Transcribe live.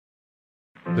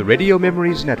The Radio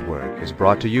Memories Network is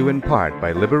brought to you in part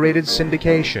by Liberated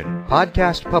Syndication,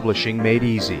 podcast publishing made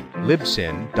easy,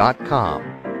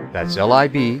 libsyn.com. That's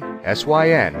LIBSYN.com.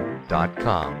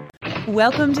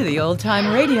 Welcome to the Old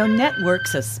Time Radio Network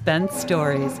Suspense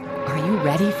Stories. Are you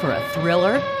ready for a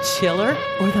thriller, chiller,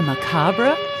 or the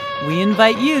macabre? We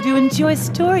invite you to enjoy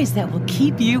stories that will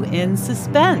keep you in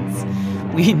suspense.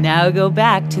 We now go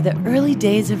back to the early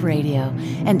days of radio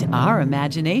and our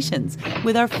imaginations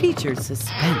with our featured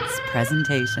suspense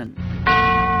presentation.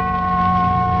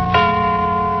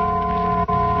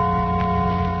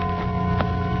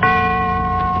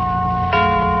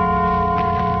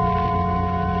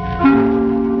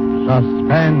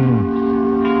 Suspense.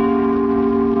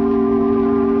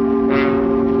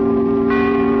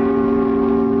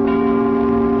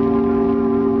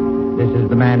 This is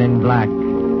the Man in Black.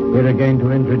 We're going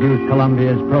to introduce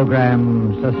Columbia's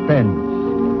program, Suspense.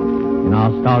 In our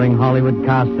starring Hollywood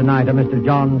cast tonight are Mr.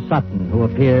 John Sutton, who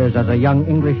appears as a young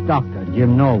English doctor,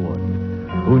 Jim Norwood,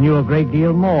 who knew a great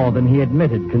deal more than he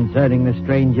admitted concerning the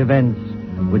strange events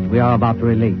which we are about to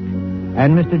relate,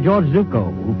 and Mr. George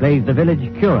Zuko, who plays the village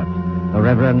curate, the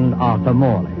Reverend Arthur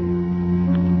Morley.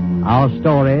 Our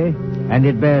story, and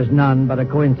it bears none but a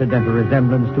coincidental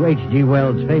resemblance to H.G.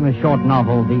 Wells' famous short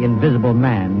novel, The Invisible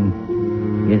Man,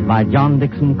 is by John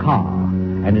Dixon Carr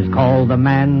and is called The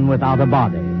Man Without a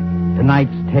Body,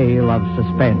 tonight's tale of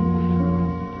suspense.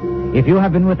 If you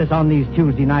have been with us on these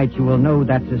Tuesday nights, you will know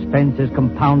that suspense is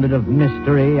compounded of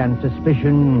mystery and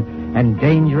suspicion and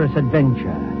dangerous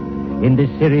adventure. In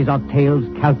this series are tales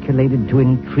calculated to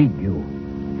intrigue you,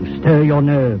 to stir your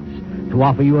nerves, to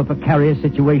offer you a precarious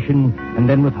situation and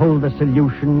then withhold the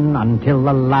solution until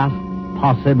the last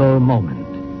possible moment.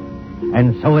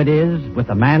 And so it is with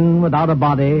The Man Without a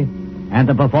Body and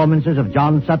the performances of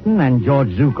John Sutton and George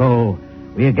Zuko.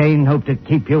 We again hope to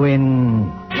keep you in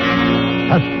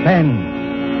suspense.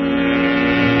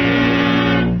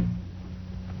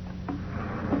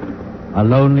 A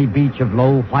lonely beach of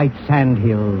low white sand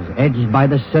hills edged by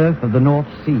the surf of the North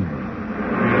Sea.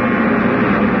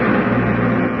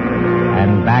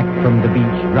 And back from the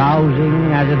beach,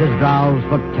 drowsing as it has drowsed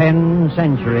for 10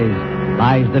 centuries,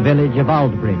 lies the village of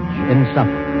Aldbridge in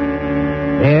Suffolk.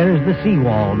 There is the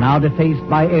seawall, now defaced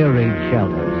by air raid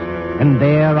shelters, and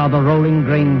there are the rolling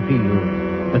grain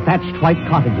fields, the thatched white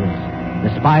cottages,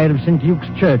 the spire of St. Luke's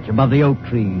Church above the oak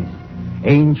trees,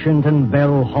 ancient and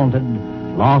bell-haunted,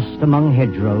 lost among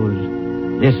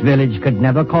hedgerows. This village could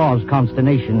never cause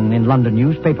consternation in London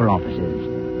newspaper offices.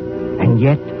 And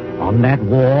yet, on that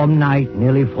warm night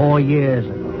nearly 4 years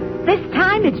ago, this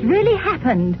time it's really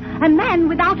happened. A man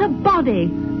without a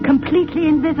body, completely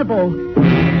invisible.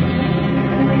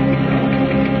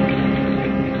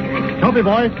 Copy,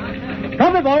 boy.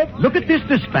 Copy, boy. Look at this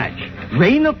dispatch.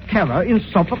 Reign of terror in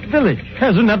Suffolk Village.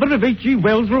 Has another of H.G.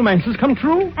 Wells' romances come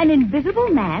true? An invisible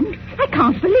man? I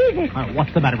can't believe it.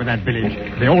 What's the matter with that village?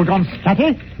 They all gone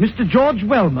scatty? Mr. George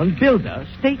Wellman, builder,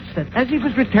 states that as he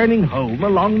was returning home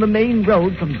along the main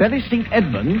road from Bury St.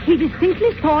 Edmunds, he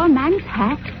distinctly saw a man's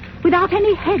hat, without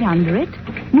any head under it,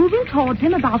 moving towards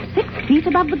him about 6 feet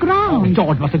above the ground.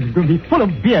 George must have been full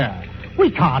of beer. We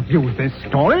can't use this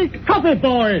story. Copy,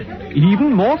 boy!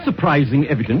 Even more surprising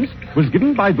evidence was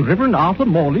given by the Reverend Arthur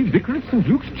Morley, vicar of St.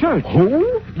 Luke's Church.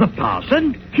 Who? The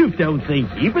parson? You don't think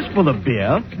he was full of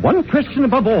beer? One question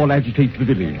above all agitates the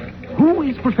village. Who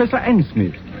is Professor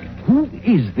Ansmith? Who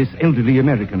is this elderly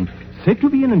American, said to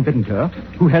be an inventor,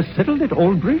 who has settled at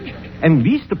Aldbridge and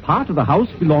leased a part of the house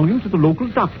belonging to the local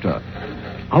doctor?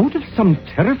 Out of some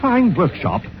terrifying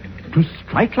workshop, to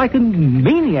strike like a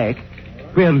maniac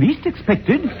where least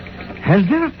expected, has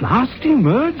there at last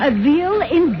emerged a real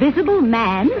invisible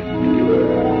man?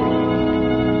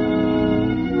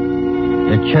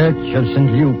 The Church of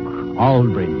St. Luke,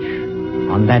 Aldbridge,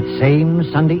 on that same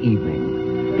Sunday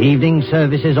evening. The evening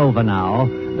service is over now,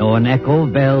 though an echo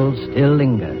of bells still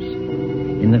lingers.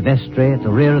 In the vestry at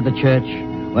the rear of the church,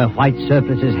 where white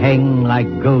surplices hang like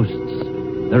ghosts,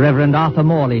 the Reverend Arthur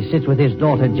Morley sits with his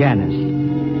daughter Janice.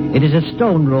 It is a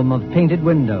stone room of painted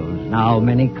windows, now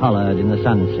many-colored in the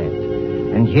sunset.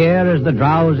 And here, as the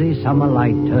drowsy summer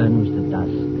light turns to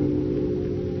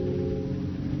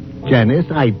dusk. Janice,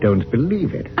 I don't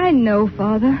believe it. I know,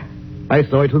 Father. I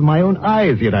saw it with my own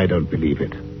eyes, yet I don't believe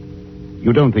it.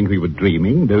 You don't think we were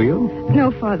dreaming, do you? No,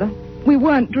 Father. We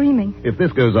weren't dreaming. If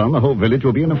this goes on, the whole village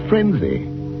will be in a frenzy.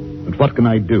 But what can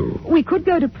I do? We could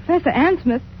go to Professor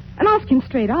Ansmith and ask him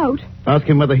straight out. Ask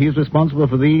him whether he's responsible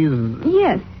for these...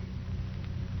 Yes.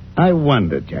 I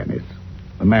wonder, Janice.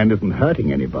 The man isn't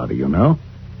hurting anybody, you know.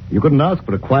 You couldn't ask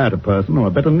for a quieter person or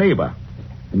a better neighbor.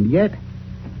 And yet...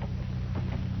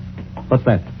 What's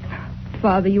that?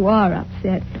 Father, you are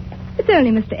upset. It's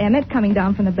only Mr. Emmett coming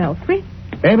down from the belfry.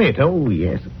 Emmett? Oh,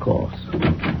 yes, of course.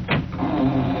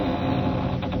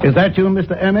 Is that you,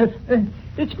 Mr. Emmett?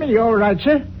 It's me, all right,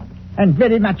 sir. And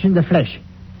very much in the flesh.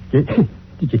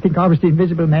 Did you think I was the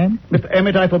invisible man? Mr.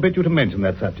 Emmett, I forbid you to mention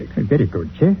that subject. Very good,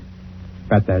 sir.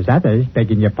 But there's others,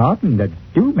 begging your pardon, that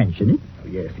do mention it. Oh,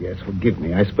 yes, forgive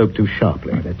me. I spoke too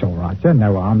sharply. Oh, that's all right, sir.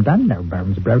 No harm done, no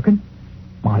bones broken.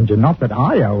 Mind you not that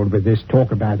I hold with this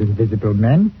talk about invisible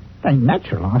men. It ain't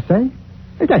natural, I say.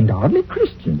 It ain't hardly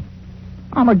Christian.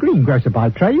 I'm a greengrocer by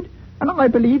trade, and I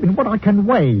believe in what I can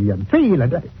weigh and feel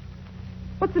and...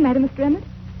 What's the matter, Mr. Emmett?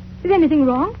 Is anything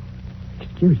wrong?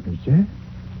 Excuse me, sir.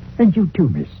 And you too,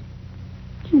 miss.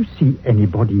 Do you see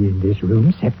anybody in this room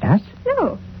except us?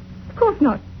 No, of course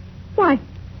not. Why?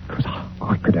 Because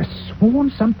I could have sworn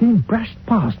something brushed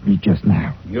past me just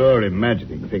now. You're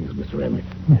imagining things, Mr. Emmett.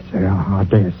 Yes, sir, I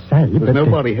dare say. There's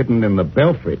nobody hidden in the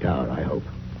belfry tower, I hope.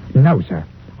 No, sir.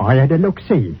 I had a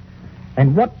look-see.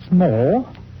 And what's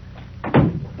more,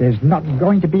 there's not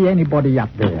going to be anybody up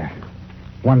there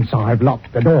once I've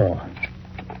locked the door.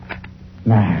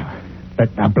 Now,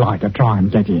 let the blighter try and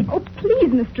get in. Oh,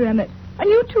 please, Mr. Emmett. And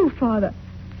you too, Father.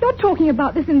 You're talking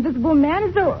about this invisible man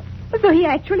as though he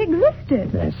actually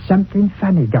existed. There's something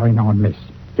funny going on, miss.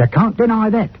 You can't deny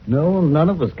that. No, none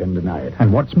of us can deny it.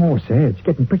 And what's more, sir, it's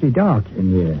getting pretty dark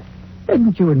in here.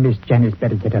 Hadn't you and Miss Janice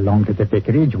better get along to the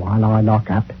vicarage while I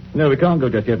lock up? No, we can't go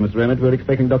just yet, Mr. Emmett. We're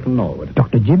expecting Dr. Norwood.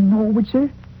 Dr. Jim Norwood, sir?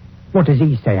 What does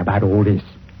he say about all this?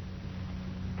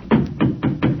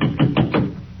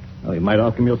 Oh, you might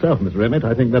ask him yourself, Mr. Emmett.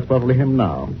 I think that's probably him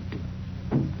now.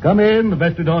 Come in. The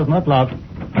vestry door's not locked.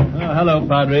 Oh, hello,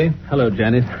 Padre. Hello,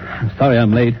 Janice. I'm sorry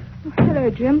I'm late. Oh, hello,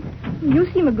 Jim.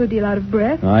 You seem a good deal out of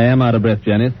breath. I am out of breath,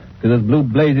 Janice, because there's blue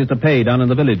blazes to pay down in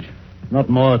the village. Not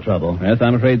more trouble. Yes,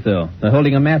 I'm afraid so. They're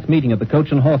holding a mass meeting at the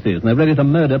Coach and Horses, and they're ready to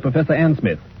murder Professor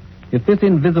Ansmith. If this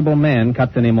invisible man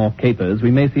cuts any more capers, we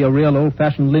may see a real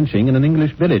old-fashioned lynching in an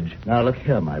English village. Now, look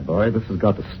here, my boy. This has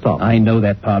got to stop. I know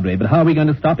that, Padre, but how are we going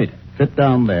to stop it? Sit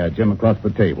down there, Jim, across the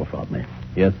table from me.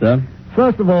 Yes, sir?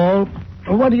 First of all,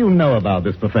 what do you know about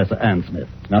this Professor Ansmith?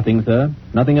 Nothing, sir.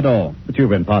 Nothing at all. But you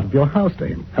rent part of your house to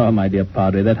him. Oh, my dear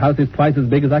Padre, that house is twice as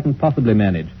big as I can possibly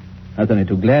manage. I was only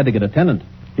too glad to get a tenant.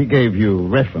 He gave you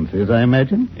references, I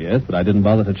imagine? Yes, but I didn't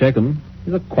bother to check them.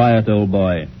 He's a quiet old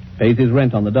boy. Pays his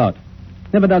rent on the dot.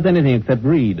 Never does anything except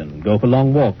read and go for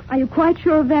long walks. Are you quite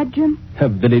sure of that, Jim? The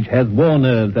village has war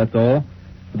nerves, that's all.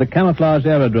 With a camouflaged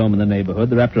aerodrome in the neighborhood,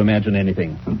 they're apt to imagine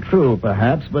anything. True,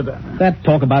 perhaps, but... That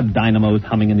talk about dynamos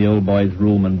humming in the old boy's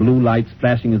room and blue lights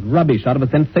flashing is rubbish out of a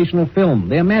sensational film.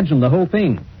 They imagine the whole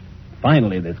thing.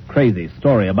 Finally, this crazy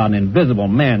story about an invisible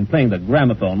man playing the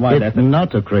gramophone. Why, it's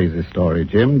not a crazy story,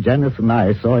 Jim. Janice and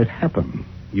I saw it happen.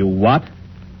 You what?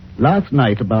 Last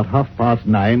night, about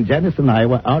 9:30, Janice and I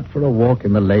were out for a walk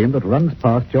in the lane that runs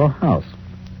past your house.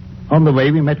 On the way,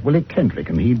 we met Willie Kendrick,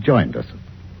 and he joined us.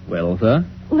 Well, sir?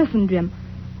 Listen, Jim.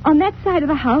 On that side of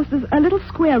the house, there's a little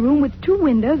square room with 2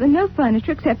 windows and no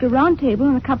furniture except a round table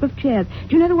and a couple of chairs.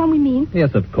 Do you know the one we mean?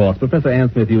 Yes, of course. Professor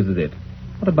Ansmith uses it.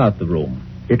 What about the room?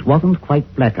 It wasn't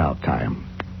quite blackout time.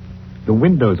 The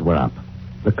windows were up,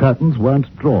 the curtains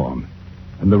weren't drawn,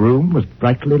 and the room was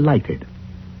brightly lighted.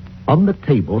 On the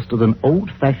table stood an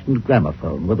old-fashioned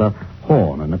gramophone with a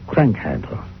horn and a crank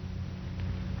handle.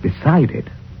 Beside it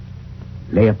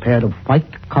lay a pair of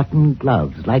white cotton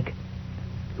gloves, like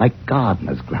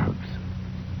gardener's gloves.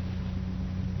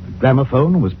 The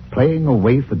gramophone was playing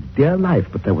away for dear life,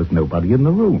 but there was nobody in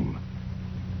the room.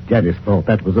 Janice thought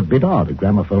that was a bit odd, a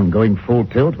gramophone going full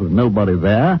tilt with nobody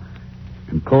there,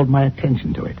 and called my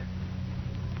attention to it.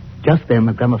 Just then,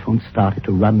 the gramophone started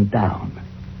to run down.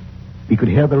 We could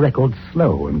hear the record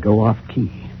slow and go off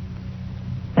key.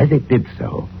 As it did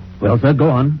so... Well, sir, go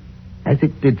on. As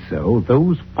it did so,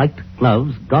 those white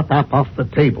gloves got up off the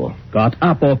table. Got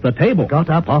up off the table? Got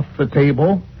up off the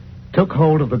table, took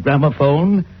hold of the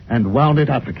gramophone, and wound it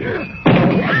up again.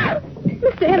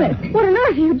 Mr. Emmett, what on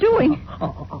earth are you doing?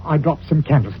 I dropped some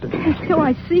candlesticks. So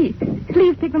I see.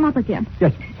 Please pick them up again.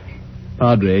 Yes.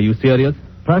 Padre, are you serious?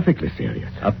 Perfectly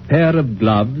serious. A pair of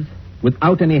gloves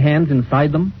without any hands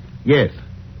inside them? Yes.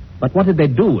 But what did they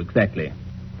do exactly?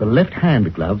 The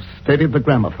left-hand glove steadied the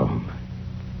gramophone.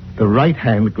 The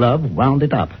right-hand glove wound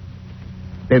it up.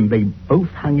 Then they both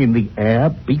hung in the air,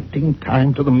 beating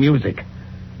time to the music.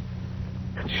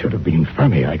 It should have been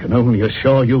funny. I can only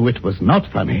assure you it was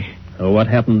not funny. Oh, what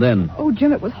happened then? Oh,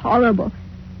 Jim, it was horrible.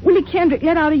 Willie Kendrick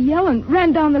let out a yell and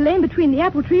ran down the lane between the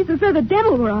apple trees as though the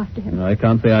devil were after him. I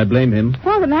can't say I blame him.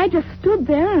 Father and I just stood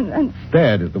there and...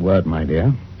 Stared is the word, my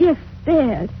dear. Yes,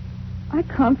 stared. I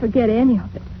can't forget any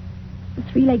of it.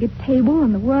 the three-legged table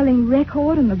and the whirling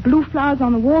record and the blue flowers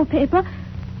on the wallpaper.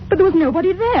 But there was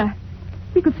nobody there.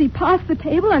 We could see past the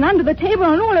table and under the table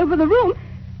and all over the room,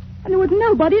 and there was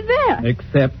nobody there.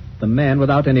 Except the man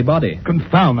without any body.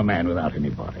 Confound the man without any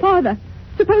body. Father,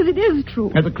 suppose it is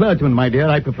true. As a clergyman, my dear,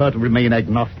 I prefer to remain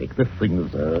agnostic. This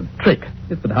thing's a trick.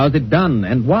 Yes, but how's it done,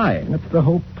 and why? That's the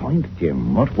whole point,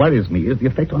 Jim. What worries me is the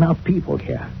effect on our people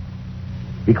here.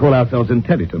 We call ourselves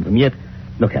intelligent, and yet,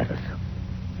 look at us.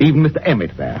 Even Mr.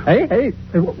 Emmett there. Hey,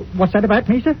 what's that about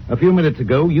me, sir? A few minutes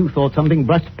ago, you thought something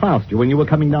brushed past you when you were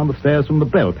coming down the stairs from the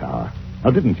bell tower. Now,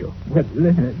 didn't you? Well,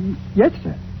 yes,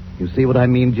 sir. You see what I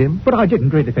mean, Jim? But I didn't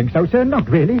really think so, sir. Not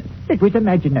really. It was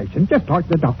imagination, just like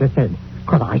the doctor said.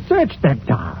 Because I searched that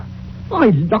tower. I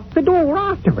locked the door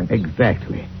afterwards.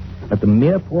 Exactly. But the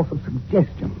mere force of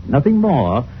suggestion, nothing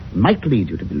more, might lead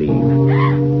you to believe.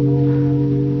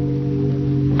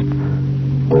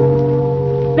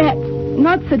 That's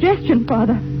not suggestion,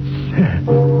 Father.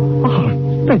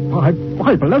 Oh, stay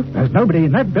by below. There's nobody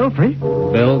in that belfry.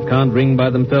 Bells can't ring by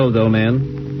themselves, old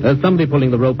man. There's somebody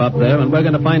pulling the rope up there, and we're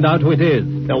going to find out who it is.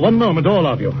 Now, one moment, all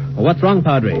of you. Well, what's wrong,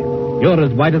 Padre? You're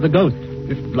as white as a ghost.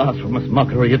 This blasphemous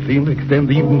mockery, it seems,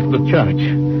 extends even to the church.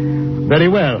 Very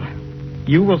well.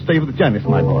 You will stay with Janice,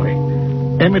 my boy.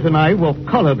 Emmett and I will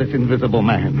collar this invisible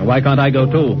man. Well, why can't I go,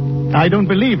 too? I don't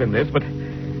believe in this, but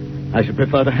I should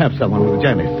prefer to have someone with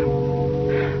Janice.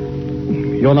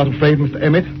 You're not afraid, Mr.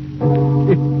 Emmett?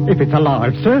 If it's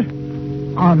alive, sir,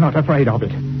 I'm not afraid of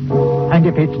it. And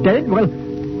if it's dead, well,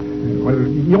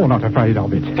 you're not afraid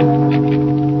of it.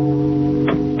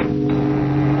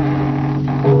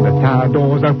 The tower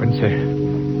door's open,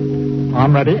 sir.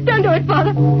 I'm ready. Don't do it,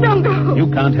 Father. Don't go.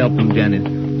 You can't help him,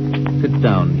 Janice. Sit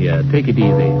down here. Take it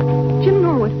easy. Jim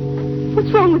Norwood,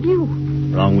 what's wrong with you?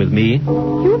 Wrong with me?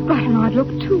 You've got an odd look,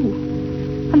 too.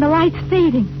 And the light's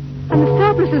fading. And the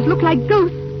surplices look like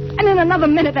ghosts. And in another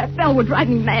minute, that bell would drive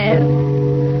me mad.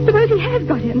 Suppose he has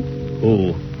got in.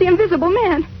 Who? The invisible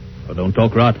man. Oh, don't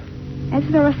talk rot. As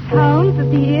there are sounds that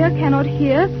the ear cannot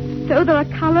hear, so there are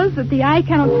colors that the eye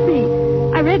cannot see.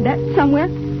 I read that somewhere.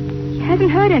 He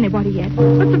hasn't hurt anybody yet.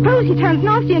 But suppose he turns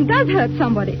nasty and does hurt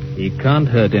somebody. He can't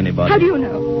hurt anybody. How do you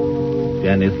know?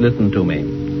 Janice, listen to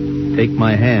me. Take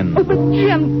my hand. Oh, but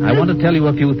Jim... I want to tell you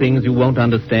a few things you won't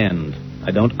understand.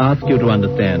 I don't ask you to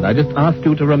understand. I just ask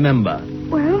you to remember.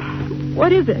 Well,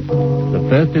 what is it? The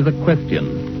first is a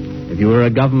question. If you were a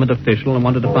government official and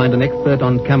wanted to find an expert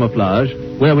on camouflage,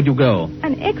 where would you go?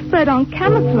 An expert on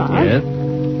camouflage? Yes.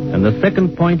 And the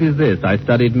second point is this. I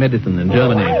studied medicine in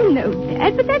Germany. I know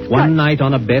that, but that's One night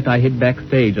on a bet, I hid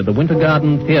backstage at the Winter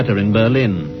Garden Theater in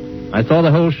Berlin. I saw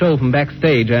the whole show from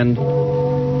backstage, and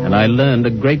I learned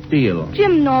a great deal.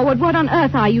 Jim Norwood, what on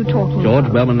earth are you talking George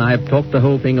about? Wellman and I have talked the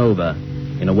whole thing over.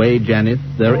 In a way, Janice,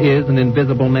 there is an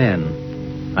invisible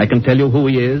man. I can tell you who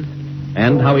he is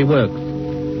and how he works.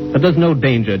 But there's no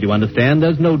danger, do you understand?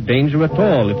 There's no danger at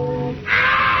all.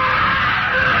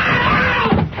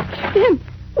 Jim,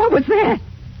 what was that?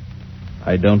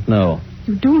 I don't know.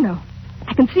 You do know.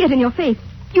 I can see it in your face.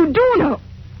 You do know.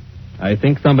 I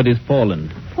think somebody's fallen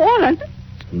Fallen?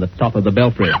 from the top of the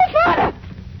belfry. Oh, Father!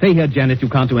 Stay here, Janice. You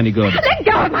can't do any good. Let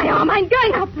go of my arm. I'm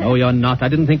going up there. No, you're not. I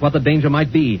didn't think what the danger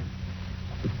might be.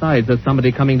 Besides, there's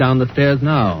somebody coming down the stairs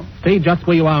now. Stay just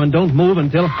where you are and don't move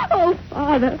until... Oh,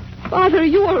 Father. Father, are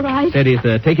you all right? Steady,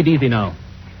 sir. Take it easy now.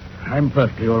 I'm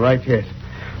perfectly all right, yes.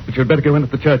 But you'd better go into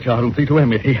the churchyard and see to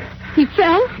Emmett. He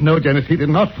fell? No, Janice, he did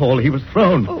not fall. He was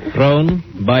thrown. Oh. Thrown?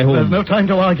 By whom? There's no time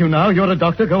to argue now. You're a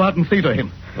doctor. Go out and see to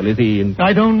him. Well, is he in...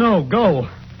 I don't know. Go.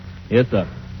 Yes, sir.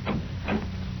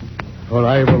 For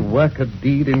I will work a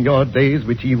deed in your days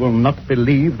which ye will not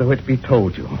believe, though it be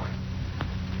told you.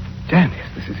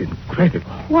 Janice, this is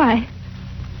incredible. Why?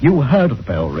 You heard the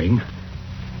bell ring.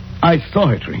 I saw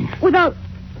it ring. Without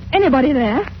anybody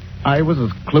there? I was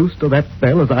as close to that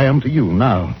bell as I am to you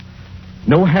now.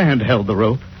 No hand held the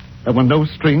rope. There were no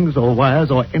strings or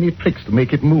wires or any tricks to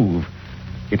make it move.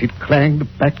 Yet it clanged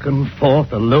back and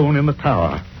forth alone in the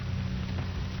tower.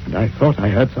 And I thought I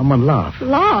heard someone laugh.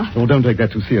 Laugh? Oh, don't take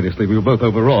that too seriously. We were both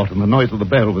overwrought, and the noise of the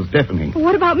bell was deafening.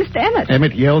 What about Mr. Emmett?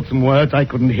 Emmett yelled some words I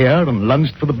couldn't hear and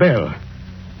lunged for the bell.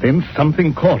 Then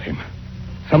something caught him.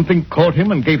 Something caught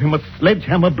him and gave him a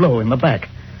sledgehammer blow in the back.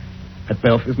 That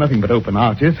belfry's nothing but open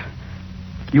arches.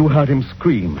 You heard him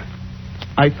scream.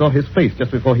 I saw his face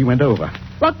just before he went over.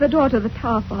 Lock the door to the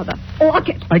tower, Father. Lock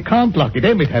it. I can't lock it.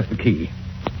 Emmett has the key.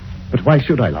 But why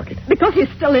should I lock it? Because he's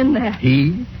still in there.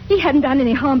 He? He hadn't done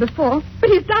any harm before, but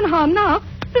he's done harm now.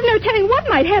 There's no telling what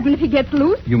might happen if he gets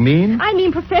loose. You mean? I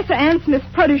mean Professor Ann Smith's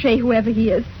protege, whoever he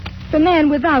is. The man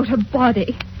without a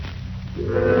body.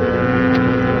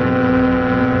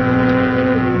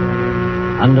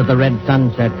 Under the red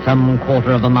sunset, some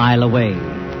quarter of a mile away,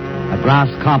 a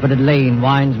grass-carpeted lane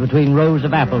winds between rows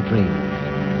of apple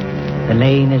trees. The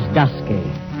lane is dusky,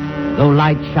 though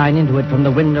lights shine into it from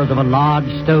the windows of a large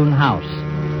stone house,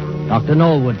 Dr.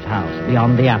 Norwood's house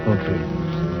beyond the apple trees.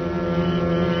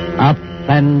 Up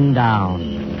and down,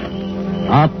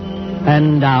 up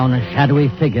and down, a shadowy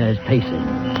figure is pacing.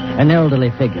 An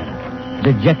elderly figure,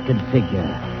 dejected figure,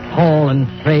 tall and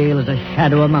frail as a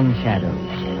shadow among shadows,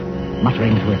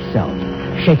 muttering to itself,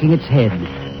 shaking its head,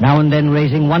 now and then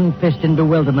raising one fist in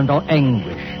bewilderment or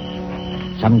anguish.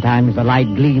 Sometimes the light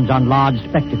gleams on large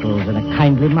spectacles and a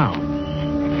kindly mouth.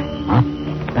 Up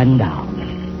and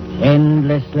down,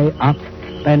 endlessly up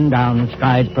and down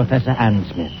strides Professor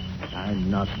Ansmith. I'm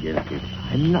not guilty.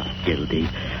 I'm not guilty.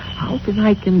 How can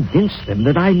I convince them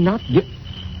that I'm not guilty?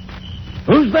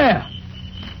 Who's there?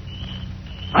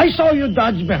 I saw you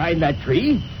dodge behind that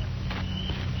tree.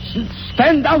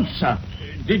 Stand out, sir.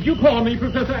 Did you call me,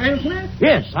 Professor Ansmith?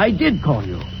 Yes, I did call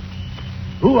you.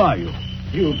 Who are you?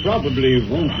 You probably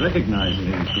won't recognize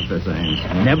me, Professor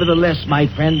Ansmith. Nevertheless, my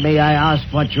friend, may I ask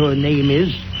what your name is?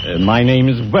 My name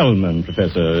is Wellman,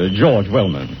 Professor George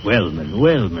Wellman. Wellman.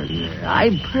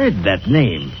 I've heard that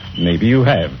name. Maybe you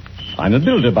have. I'm a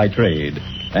builder by trade,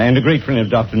 and a great friend of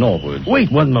Dr. Norwood.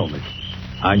 Wait one moment.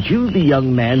 Aren't you the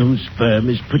young man whose firm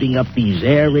is putting up these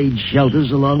air raid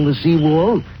shelters along the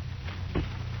seawall?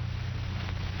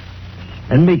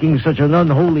 And making such an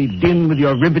unholy din with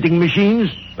your riveting machines?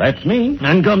 That's me.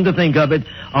 And come to think of it,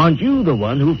 aren't you the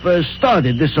one who first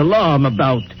started this alarm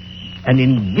about an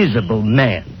invisible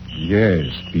man? Yes,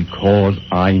 because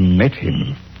I met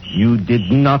him. You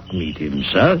did not meet him,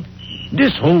 sir.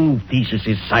 This whole thesis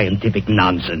is scientific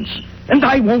nonsense, and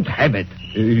I won't have it.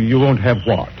 You won't have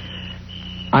what?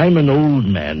 I'm an old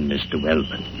man, Mr.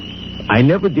 Wellman. I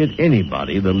never did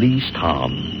anybody the least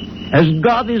harm. As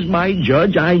God is my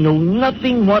judge, I know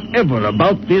nothing whatever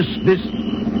about this...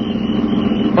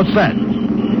 What's that?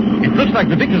 It looks like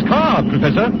the vicar's car,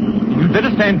 Professor. You'd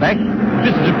better stand back.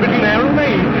 This is a pretty narrow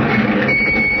lane.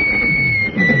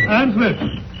 Ansmith!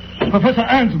 Professor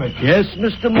Ansmith! Yes,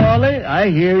 Mr. Morley, I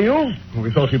hear you.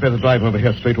 We thought you'd better drive over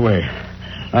here straight away.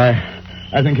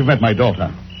 I think you've met my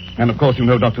daughter. And, of course, you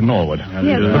know Dr. Norwood.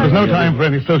 Yes, but there's no time for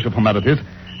any social formalities.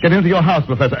 Get into your house,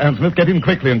 Professor Ansmith. Get in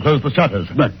quickly and close the shutters.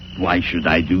 But why should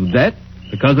I do that?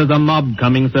 Because there's a mob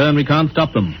coming, sir, and we can't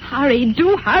stop them. Hurry,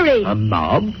 do hurry. A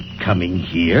mob coming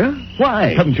here?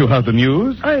 Why? Haven't you heard the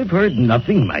news? I've heard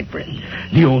nothing, my friend.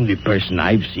 The only person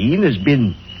I've seen has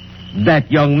been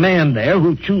that young man there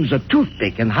who chews a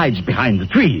toothpick and hides behind the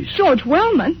trees. George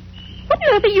Wellman? What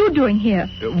on earth are you doing here?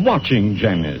 Watching,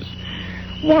 Janice.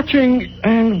 Watching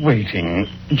and waiting,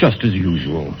 just as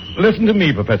usual. Listen to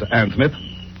me, Professor Ansmith.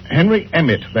 Henry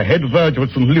Emmett, the head verger at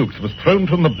St. Luke's, was thrown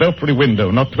from the belfry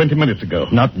window not 20 minutes ago.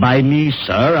 Not by me,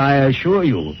 sir, I assure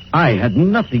you. I had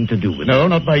nothing to do with it. No,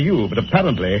 not by you, but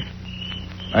apparently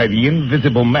by the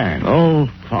invisible man. Oh,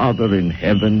 Father in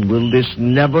heaven, will this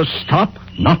never stop?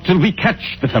 Not till we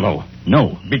catch the fellow.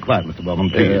 No. Be quiet, Mr. Wellman,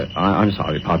 please. I'm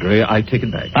sorry, Padre. I take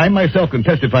it back. I myself can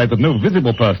testify that no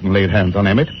visible person laid hands on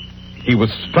Emmett. He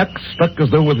was struck as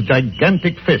though with a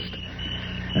gigantic fist.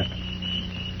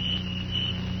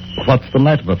 What's the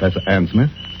matter, Professor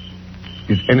Ansmith?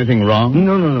 Is anything wrong?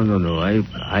 No.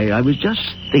 I was just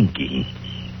thinking.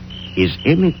 Is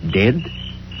Emmett dead?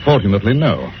 Fortunately,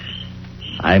 no.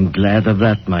 I'm glad of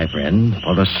that, my friend,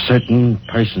 for a certain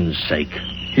person's sake.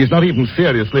 He's not even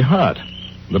seriously hurt.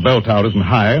 The bell tower isn't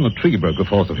high, and a tree broke the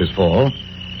force of his fall.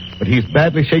 But he's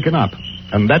badly shaken up,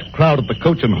 and that crowd at the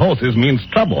Coach and Horses means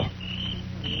trouble.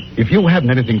 If you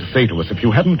hadn't anything to say to us, if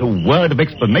you hadn't a word of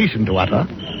explanation to utter...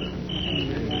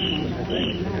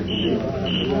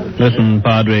 Listen,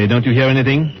 Padre, don't you hear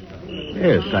anything?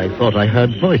 Yes, I thought I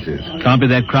heard voices. Can't be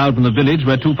that crowd from the village.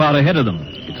 We're too far ahead of them.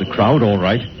 It's a crowd, all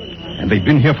right. And they've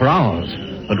been here for hours.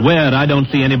 But where? I don't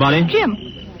see anybody. Jim,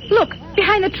 look,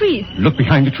 behind the trees. Look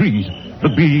behind the trees.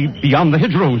 Look beyond the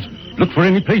hedgerows. Look for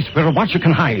any place where a watcher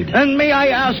can hide. And may I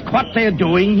ask what they're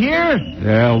doing here?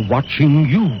 They're watching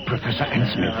you, Professor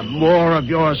Ansmith. More of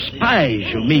your spies,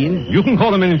 you mean? You can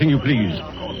call them anything you please.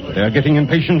 But they're getting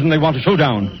impatient and they want a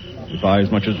showdown. If I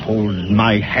as much as hold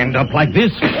my hand up like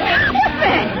this...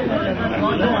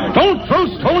 Don't throw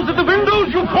stones at the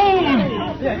windows, you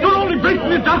fools! You're only breaking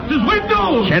the doctor's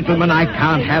window! Gentlemen, I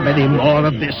can't have any more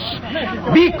of this.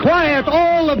 Be quiet,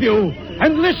 all of you,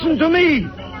 and listen to me.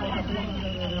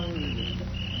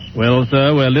 Well,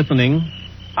 sir, we're listening.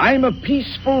 I'm a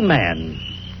peaceful man.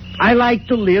 I like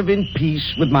to live in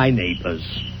peace with my neighbors.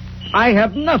 I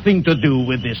have nothing to do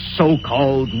with this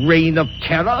so-called reign of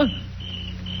terror.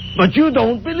 But you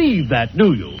don't believe that,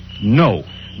 do you? No.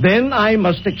 Then I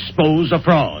must expose a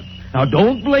fraud. Now,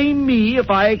 don't blame me if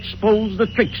I expose the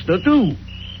trickster, too.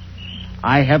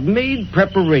 I have made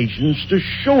preparations to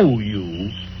show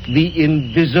you the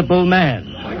Invisible Man.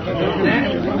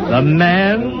 The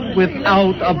man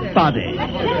without a body.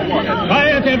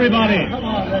 Quiet, everybody.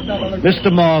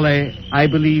 Mr. Morley, I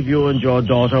believe you and your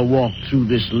daughter walked through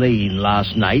this lane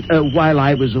last night while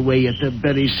I was away at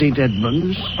Bury St.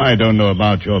 Edmunds. I don't know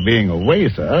about your being away,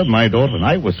 sir. My daughter and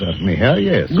I were certainly here,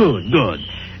 yes. Good, good.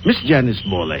 Miss Janice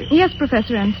Morley. Yes,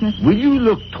 Professor Ansmith. Will you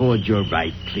look toward your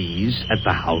right, please, at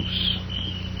the house?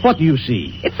 What do you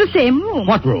see? It's the same room.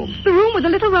 What room? The room with the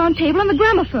little round table and the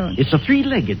gramophone. It's a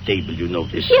three-legged table, you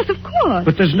notice. Yes, of course.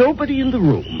 But there's nobody in the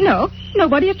room. No,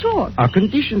 nobody at all. Are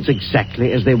conditions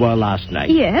exactly as they were last night?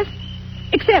 Yes.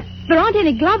 Except there aren't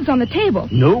any gloves on the table.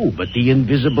 No, but the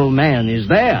Invisible Man is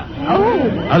there.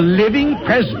 Oh. A living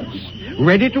presence,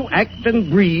 ready to act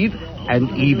and breathe and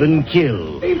even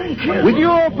kill. With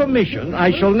your permission,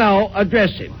 I shall now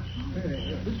address him.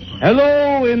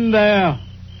 Hello in there.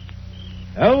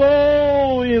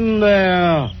 Hello in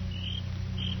there.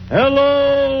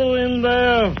 Hello in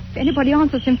there. If anybody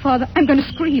answers him, Father, I'm going to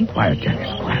scream. Quiet,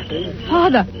 Janice, quiet.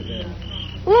 Father,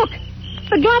 look.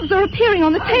 The gloves are appearing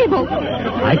on the table.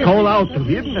 I call out to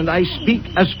him and I speak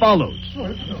as follows.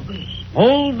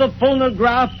 Hold the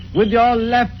phonograph with your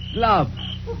left glove.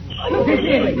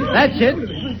 That's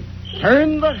it.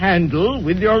 Turn the handle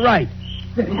with your right.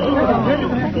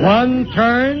 One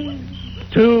turn,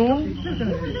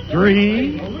 2,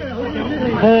 3,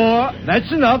 4.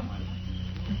 That's enough.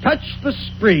 Touch the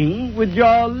spring with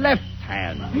your left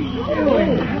hand.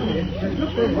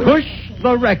 Push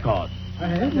the record.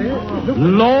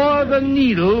 Lower the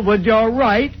needle with your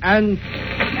right and...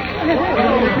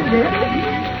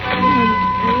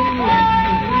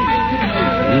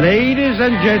 Ladies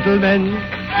and gentlemen,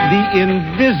 the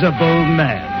Invisible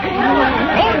Man.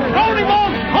 Hold him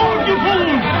on! Hold, you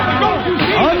fools! Don't you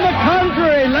see? On the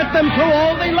contrary, let them throw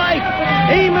all they like.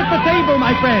 Aim at the table,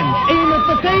 my friends. Aim at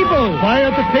the table. Why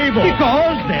at the table?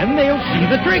 Because then they'll see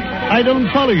the trick. I don't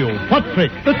follow you. What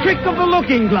trick? The trick of the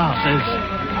looking glasses.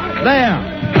 There.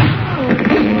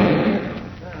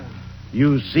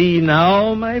 You see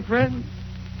now, my friend?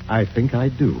 I think I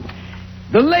do.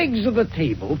 The legs of the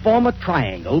table form a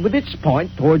triangle with its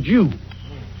point toward you.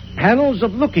 Panels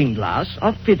of looking glass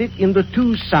are fitted in the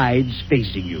two sides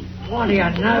facing you. What do you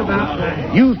know about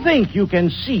that? You think you can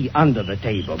see under the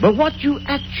table, but what you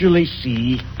actually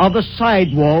see are the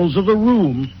side walls of the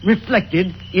room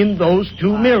reflected in those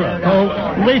two mirrors.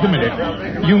 Oh, wait a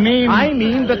minute. You mean... I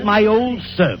mean that my old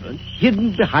servant,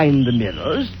 hidden behind the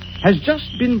mirrors, has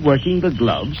just been working the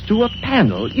gloves to a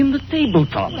panel in the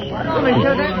tabletop.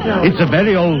 It's a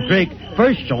very old trick,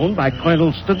 first shown by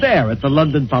Colonel Stadair at the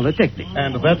London Polytechnic.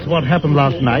 And that's what happened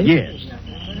last night? Yes.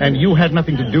 And you had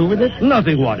nothing to do with it?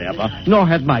 Nothing whatever, nor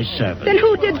had my servant. Then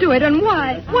who did do it and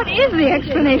why? What is the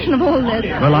explanation of all this?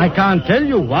 Well, I can't tell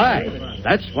you why.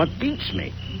 That's what beats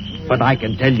me. But I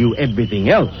can tell you everything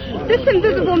else. This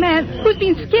Invisible Man who's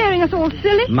been scaring us all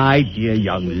silly? My dear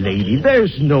young lady,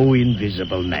 there's no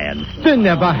Invisible Man. There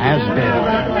never has been.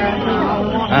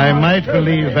 I might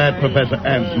believe that, Professor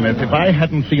Ansmith, if I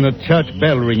hadn't seen a church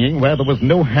bell ringing where there was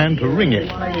no hand to ring it.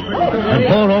 And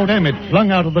poor old Emmett flung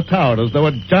out of the tower as though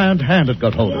a giant hand had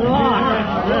got hold of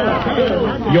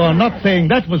him. You're not saying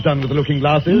that was done with the looking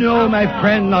glasses? No, my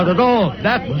friend, not at all.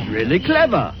 That was really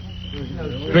clever.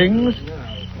 Strings?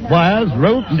 Wires?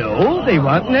 Ropes? No, they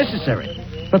weren't necessary.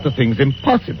 But the thing's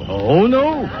impossible. Oh,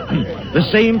 no. The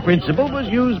same principle was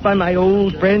used by my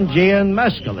old friend J.N.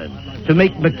 Maskelyne to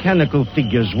make mechanical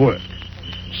figures work.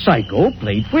 Psycho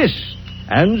played whist,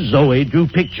 and Zoe drew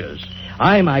pictures.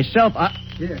 I myself...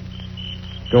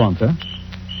 Go on, sir.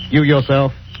 You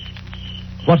yourself.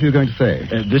 What are you going to say?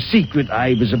 The secret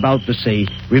I was about to say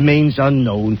remains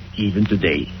unknown even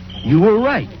today. You were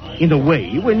right, in a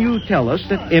way, when you tell us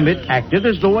that Emmett acted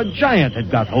as though a giant had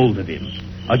got hold of him.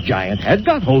 A giant had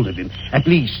got hold of him. At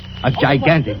least, a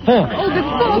gigantic force. Oh,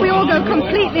 before we all go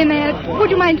completely mad,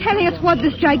 would you mind telling us what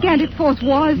this gigantic force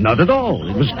was? Not at all.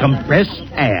 It was compressed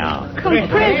air.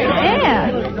 Compressed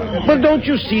air? But don't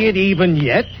you see it even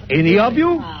yet, any of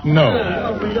you?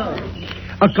 No.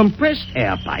 A compressed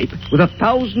air pipe with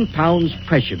 1,000 pounds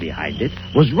pressure behind it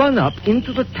was run up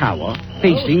into the tower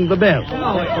facing the bell.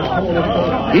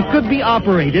 It could be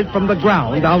operated from the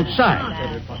ground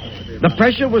outside. The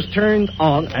pressure was turned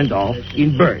on and off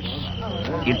in bursts.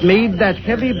 It made that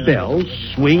heavy bell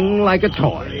swing like a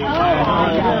toy.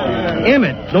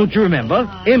 Emmett, don't you remember?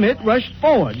 Emmett rushed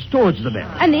forwards towards the bell.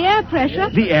 And the air pressure?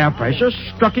 The air pressure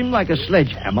struck him like a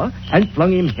sledgehammer and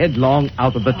flung him headlong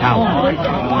out of the tower.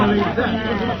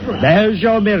 There's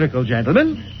your miracle,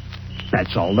 gentlemen.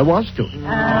 That's all there was to it.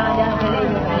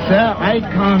 Sir, I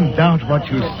can't doubt what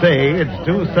you say. It's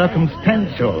too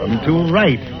circumstantial and too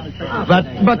right. But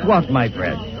what, my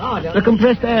friend? The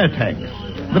compressed air tanks.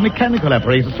 The mechanical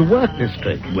apparatus to work this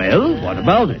trick. Well, what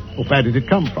about it? Well, where did it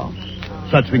come from?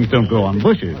 Such things don't grow on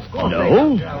bushes.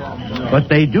 No, but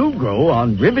they do grow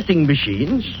on riveting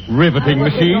machines. Riveting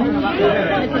machines?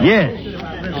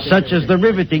 Yes, such as the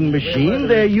riveting machine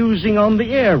they're using on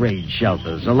the air raid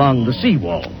shelters along the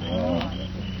seawall.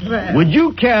 Would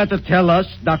you care to tell us,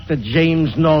 Dr.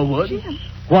 James Norwood,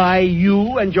 why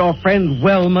you and your friend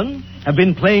Wellman have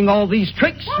been playing all these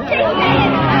tricks?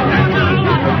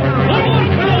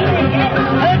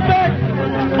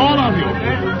 All of you.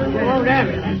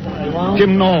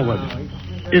 Jim Norwood,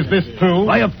 is this true?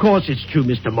 Why, of course it's true,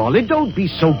 Mr. Morley. Don't be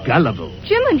so gullible.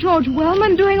 Jim and George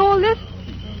Wellman doing all this?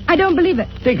 I don't believe it.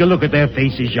 Take a look at their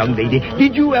faces, young lady.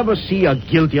 Did you ever see a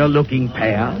guiltier-looking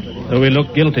pair? So we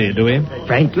look guilty, do we?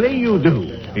 Frankly, you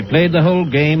do. We played the whole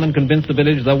game and convinced the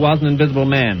village there was an invisible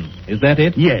man. Is that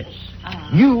it? Yes.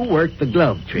 You worked the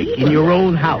glove trick in your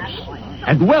own house.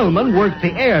 And Wellman worked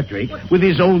the air trick with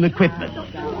his own equipment.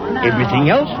 Everything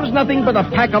else was nothing but a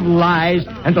pack of lies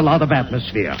and a lot of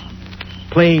atmosphere.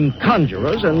 Playing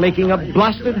conjurers and making a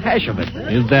blasted hash of it.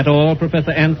 Is that all,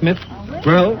 Professor Ann Smith?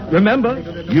 Well, remember,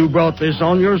 you brought this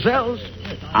on yourselves.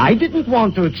 I didn't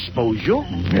want to expose you.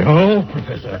 No,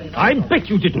 Professor. I bet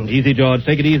you didn't. Easy, George.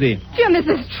 Take it easy. Jim, this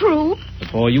is true.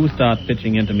 Before you start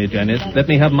pitching into me, Janice, let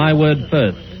me have my word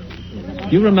first.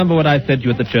 You remember what I said to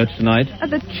you at the church tonight? At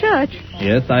the church?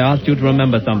 Yes, I asked you to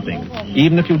remember something,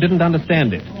 even if you didn't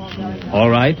understand it. All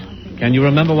right. Can you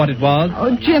remember what it was?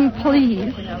 Oh, Jim,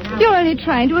 please. You're only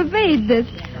trying to evade this.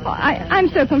 Oh, I'm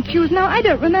so confused now, I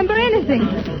don't remember anything.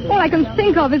 All I can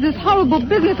think of is this horrible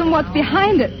business and what's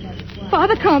behind it.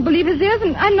 Father can't believe his ears,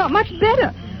 and I'm not much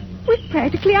better. We've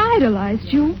practically idolized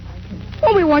you.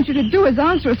 All we want you to do is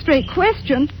answer a straight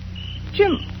question.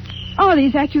 Jim, are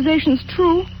these accusations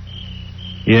true?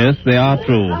 Yes, they are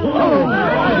true.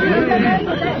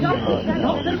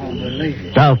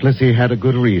 Doubtless he had a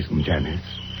good reason, Janice.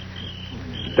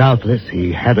 Doubtless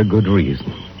he had a good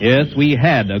reason. Yes, we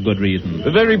had a good reason.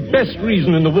 The very best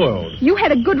reason in the world. You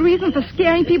had a good reason for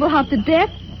scaring people half to death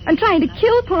and trying to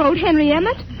kill poor old Henry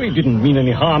Emmett? We didn't mean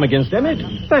any harm against Emmett.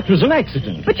 That was an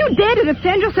accident. But you dare to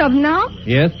defend yourself now?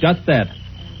 Yes, just that.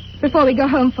 Before we go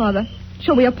home, Father,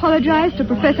 shall we apologize to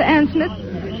Professor Ann Smith?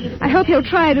 I hope he'll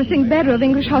try to think better of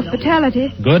English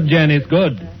hospitality. Good, Janice,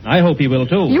 good. I hope he will,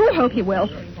 too. You hope he will.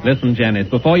 Listen, Janice,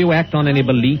 before you act on any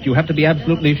belief, you have to be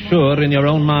absolutely sure in your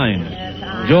own mind.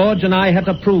 George and I had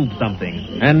to prove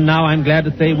something, and now I'm glad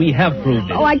to say we have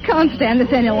proved it. Oh, I can't stand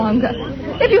this any longer.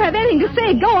 If you have anything to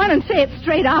say, go on and say it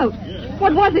straight out.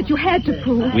 What was it you had to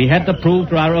prove? We had to prove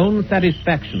to our own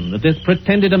satisfaction that this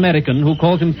pretended American who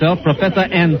calls himself Professor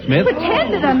Ann Smith...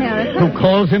 Pretended American? Who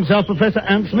calls himself Professor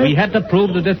Ann Smith? We had to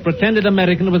prove that this pretended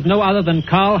American was no other than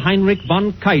Karl Heinrich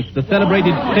von Keist, the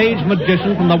celebrated stage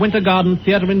magician from the Winter Garden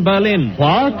Theater in Berlin.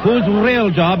 What? Whose real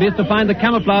job is to find the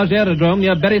camouflage aerodrome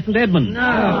near Bury St. Edmunds.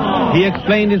 No. He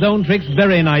explained his own tricks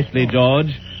very nicely, George.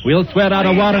 We'll swear out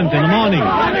a warrant in the morning.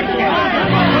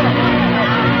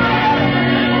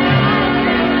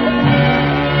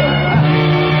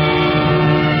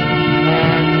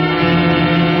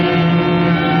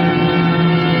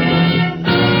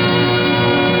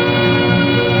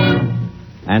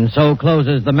 And so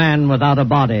closes The Man Without a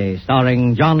Body,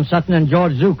 starring John Sutton and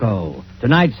George Zuko.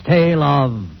 Tonight's tale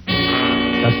of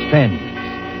suspense.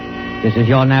 This is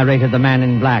your narrator, the Man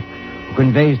in Black, who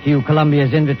conveys to you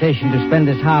Columbia's invitation to spend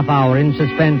this half hour in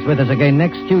suspense with us again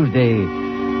next Tuesday,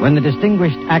 when the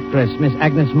distinguished actress, Miss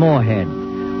Agnes Moorehead,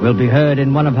 will be heard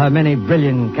in one of her many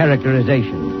brilliant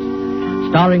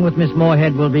characterizations. Starring with Miss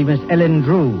Moorehead will be Miss Ellen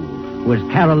Drew, who as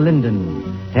Carol Linden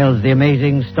tells the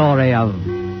amazing story of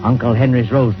Uncle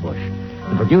Henry's Rosebush.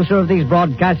 The producer of these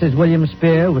broadcasts is William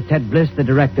Spear, with Ted Bliss, the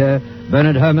director,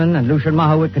 Bernard Herrmann and Lucian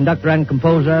Mahowit, conductor and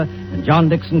composer, and John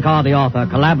Dixon Carr, the author,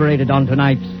 collaborated on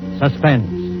tonight's Suspense.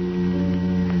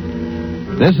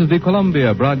 This is the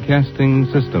Columbia Broadcasting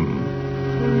System.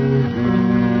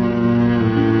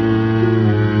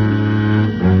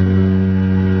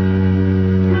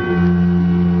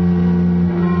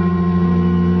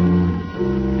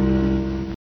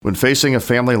 When facing a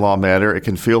family law matter, it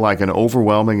can feel like an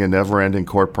overwhelming and never-ending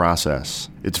court process.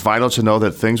 It's vital to know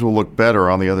that things will look better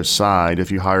on the other side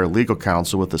if you hire legal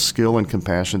counsel with the skill and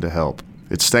compassion to help.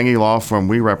 At Stengy Law Firm,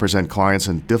 we represent clients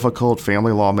in difficult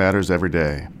family law matters every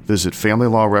day. Visit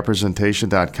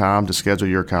FamilyLawRepresentation.com to schedule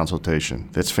your consultation.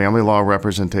 That's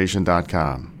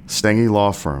FamilyLawRepresentation.com. Stengy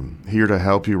Law Firm, here to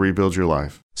help you rebuild your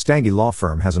life. Stengy Law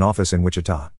Firm has an office in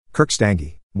Wichita. Kirk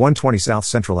Stengy, 120 South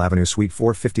Central Avenue, Suite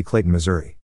 450, Clayton, Missouri.